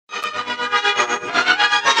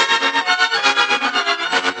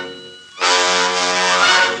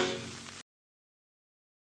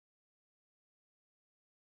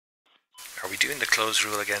doing the close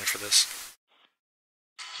rule again for this?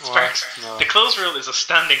 Sparks, No. the close rule is a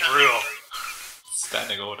standing rule.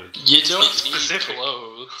 Standing orders. You don't need specific.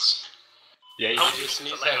 clothes. Yeah, you Nobody just is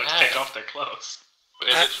need allowed to to take have. off their clothes.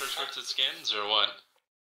 Is it for shirts and skins or what?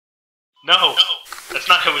 No, that's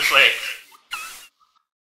not how we play.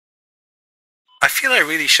 I feel I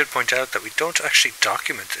really should point out that we don't actually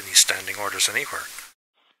document any standing orders anywhere.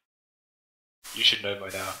 You should know by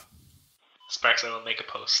now. Sparks, I will make a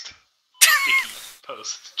post. Sticky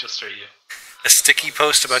post, just for you. A sticky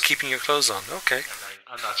post about keeping your clothes on. Okay.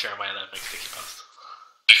 I'm not sure am I allowed to make sticky posts.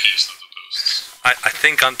 Stickiest of the posts. I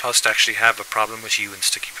think Unpost actually have a problem with you and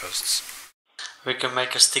sticky posts. We can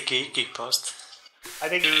make a sticky icky post. I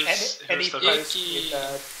think Who's any the post icky?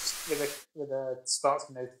 with a sparks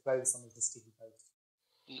with no clothes on is a sticky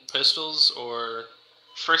post. Pistols or...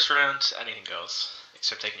 First round, anything goes.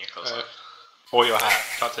 Except taking your clothes Alright. off. Or your hat.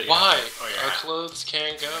 Can't take your Why? hat. Oh, yeah. Our clothes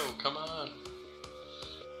can't go. Come on.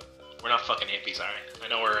 We're not fucking hippies, alright? I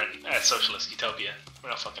know we're in a socialist utopia. We're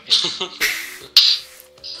not fucking hippies.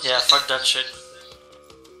 Yeah, fuck that shit.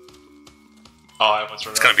 Oh, I once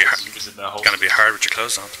remember. It's gonna be hard. Was in the whole. Gonna be hard with your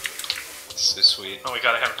clothes on. It's so sweet. Oh my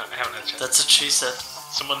god, I haven't had a chance. That's what she said.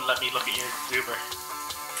 Someone let me look at your Zuber.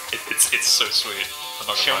 It's so sweet. I'm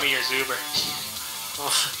not gonna Show lie. me your Zuber.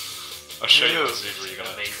 I'll show you Ew. the Zuber you're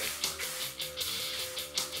gonna. Amazing.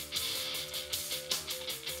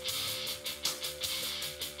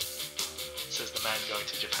 Says the man going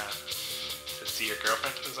to Japan. Says, see your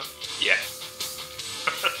girlfriend, is it? Yeah.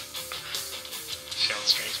 Showing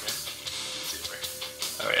strange, man. Zuber.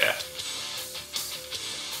 Oh yeah.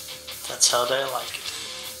 That's how they like it.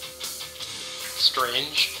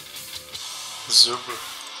 Strange. Zuber.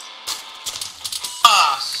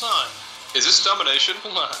 Ah, son! Is this domination?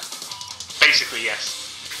 Come on. Basically, yes.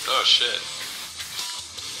 Oh shit.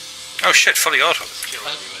 Oh shit, fully auto. Kill I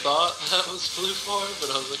everybody. thought that was blue 4, but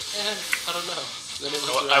I was like, I don't know. Then it was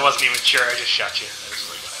I wasn't even sure, I just shot you. I was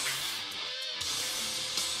like, whatever.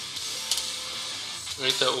 I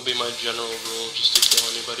think that will be my general rule, just to kill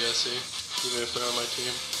anybody I see, even if they're on my team.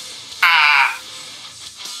 Ah!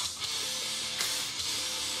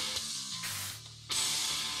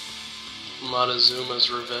 Montezuma's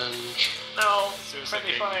revenge. No! So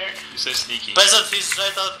Friendly thinking- fire. You're so sneaky. Peasant, he's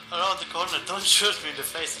right out around the corner. Don't shoot me in the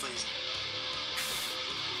face, please.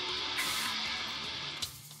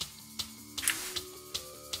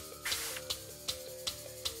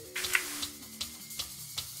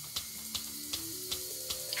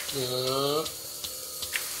 No.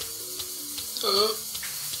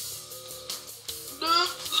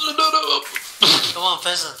 Come on,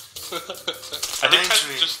 peasant. I think Avenge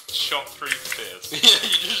I me. just shot 3 fears. Yeah,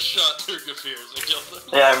 you just shot through Gafirs and killed them.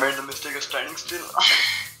 Yeah, I made the mistake of standing still.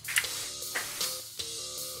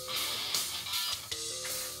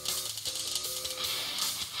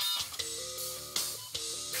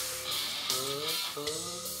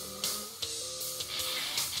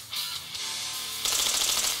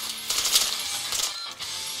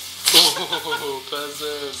 Oh,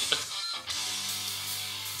 peasant.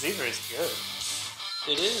 Zuber is good.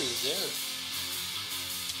 It is, yeah.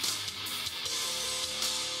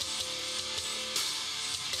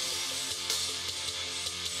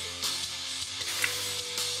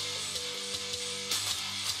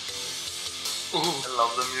 Ooh, I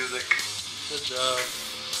love the music. good job.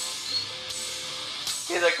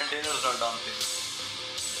 Hey, the container's not down here.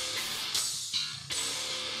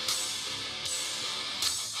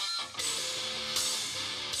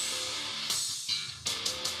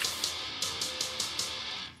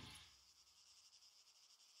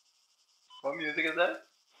 What music is that?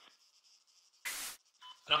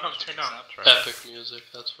 I don't have it turned on. Epic music,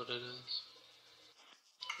 that's what it is.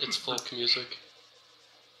 It's folk music.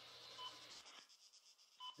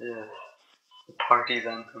 Yeah. The party's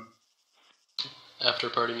anthem. After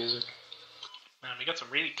party music. Man, we got some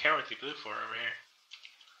really cowardly blue for over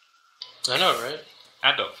here. I know, right?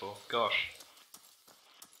 And up for. Gosh.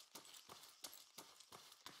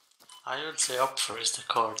 I would say up for is the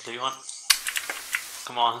cowardly one.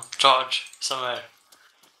 Come on, charge somewhere.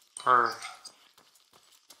 Or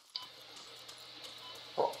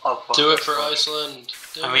do it for Iceland.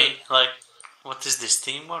 Do I mean, it. like, what is this,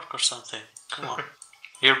 teamwork or something? Come on.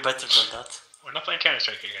 You're better than that. We're not playing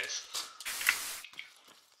Counter-Strike here, guys.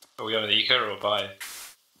 Are we on the eco or buy?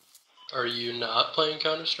 Are you not playing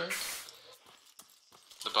Counter-Strike?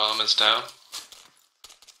 The bomb is down.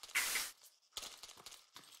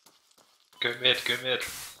 Go mid, go mid.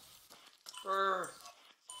 What?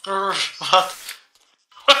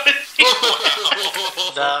 What is he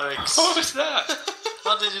doing? Davix. What was that?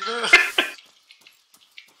 What did you do?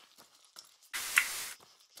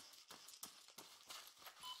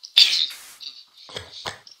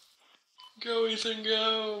 Go, Ethan,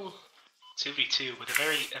 go! 2v2 with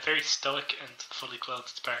a very stoic and fully clothed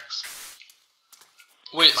Sparks.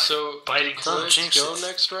 Wait, so biting Clothes jinx go it.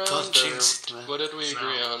 next round, Don't or jinx it, man. what did we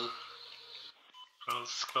agree on?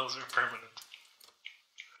 Clothes are permanent.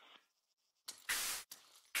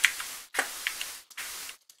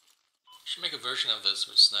 Should make a version of this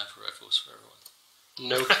with sniper rifles for everyone.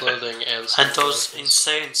 No clothing and And those sunglasses.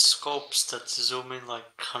 insane scopes that zoom in like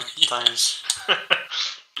 100 times.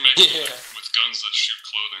 Make Yeah. with guns that shoot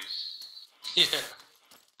clothing. Yeah.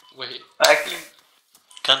 Wait. Actually,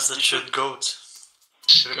 Guns that shoot goats.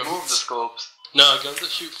 remove the scopes. No, guns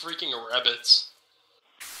that shoot freaking rabbits.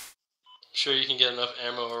 I'm sure you can get enough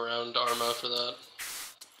ammo around Arma for that.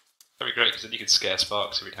 That'd be great, because then you could scare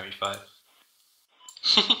Sparks every time you fire.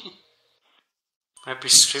 Maybe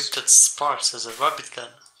scripted Sparks as a rabbit gun.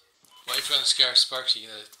 Why are you trying to scare Sparks? You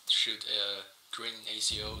gonna shoot green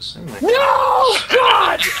ACOs? No,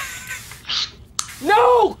 God!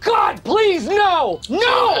 No, God, please, no! So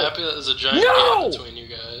No! I'm happy that there's a giant No! gap between you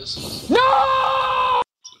guys. No!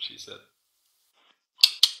 That's what she said.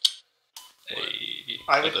 Hey,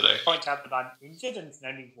 I would don't know. point out that I'm injured and can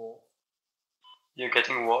only walk. You're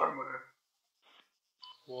getting warmer.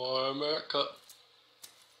 Warmer,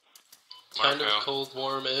 kind of Marco. cold,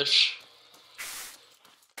 warm-ish.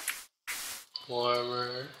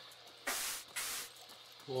 Warmer.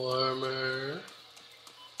 Warmer.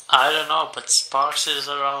 I don't know, but Sparks is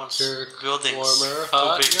around You're buildings. warmer. Two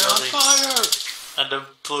Hot. big You're on buildings. fire! And the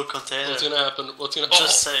blue container. What's gonna happen? What's gonna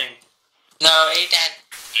Just saying. No, eat that!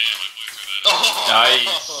 Damn, I blew through that.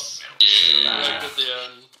 Oh! Yeah. Right at the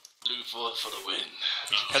end. Blue for the win.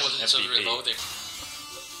 That's Wasn't an MVP. reloading.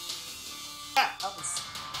 Yeah, that was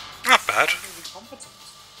Not bad. really competent.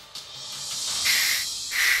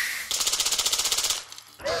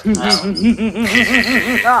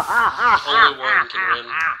 Only one can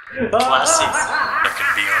win. Classic. There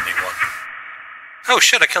can be only one. Oh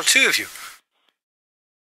shit, I killed two of you.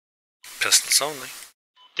 Pistols only.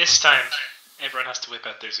 This time, everyone has to whip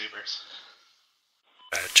out their Zubers.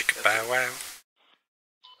 Chicka bow wow.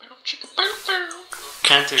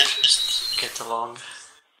 Can't we just get along?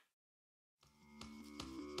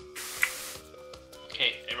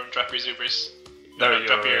 Okay, everyone drop your Zubers. There No, you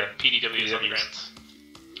drop go, your yeah. PDWs on the PDWs. ground.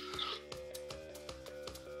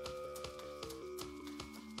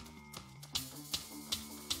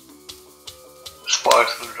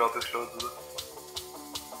 Sparks will drop his clothes.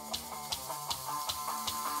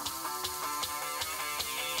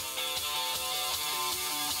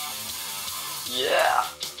 Yeah,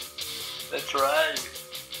 that's right.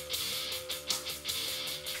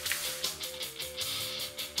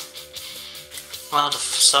 Wow, the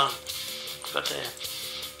sun. God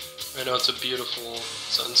damn. I know it's a beautiful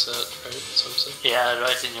sunset, right? Sunset. Yeah,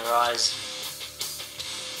 right in your eyes.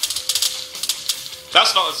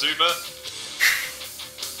 That's not a Zuba!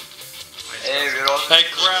 Hey, we're all. Hey,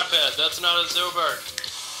 craphead, that's not a Zuber.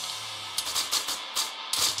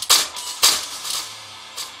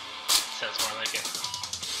 Sounds more like it.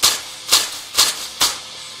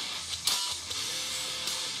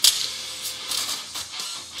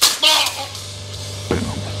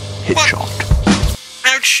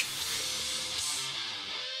 Ouch!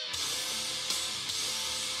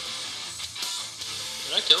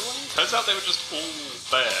 Did I kill one of you? Turns out they were just all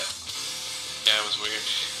there. Yeah, it was weird.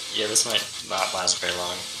 Yeah, this might not last very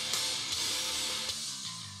long.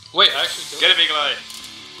 Wait, I actually killed Get him, Eagle Eye!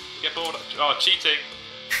 Get bored. Oh, cheating!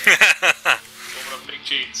 One of big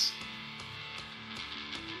cheats.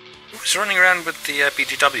 Who's running around with the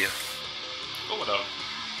BGW? Oh no.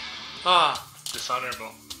 Ah,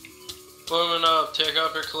 Dishonorable. Woman up, take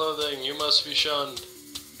off your clothing, you must be shunned.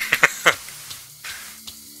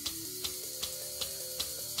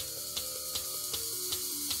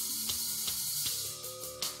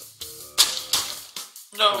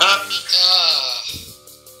 no.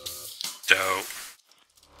 Dope.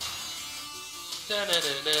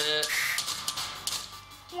 Da-da-da-da.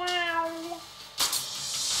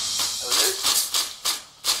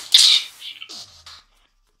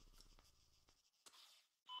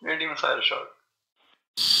 We didn't even fire a shot.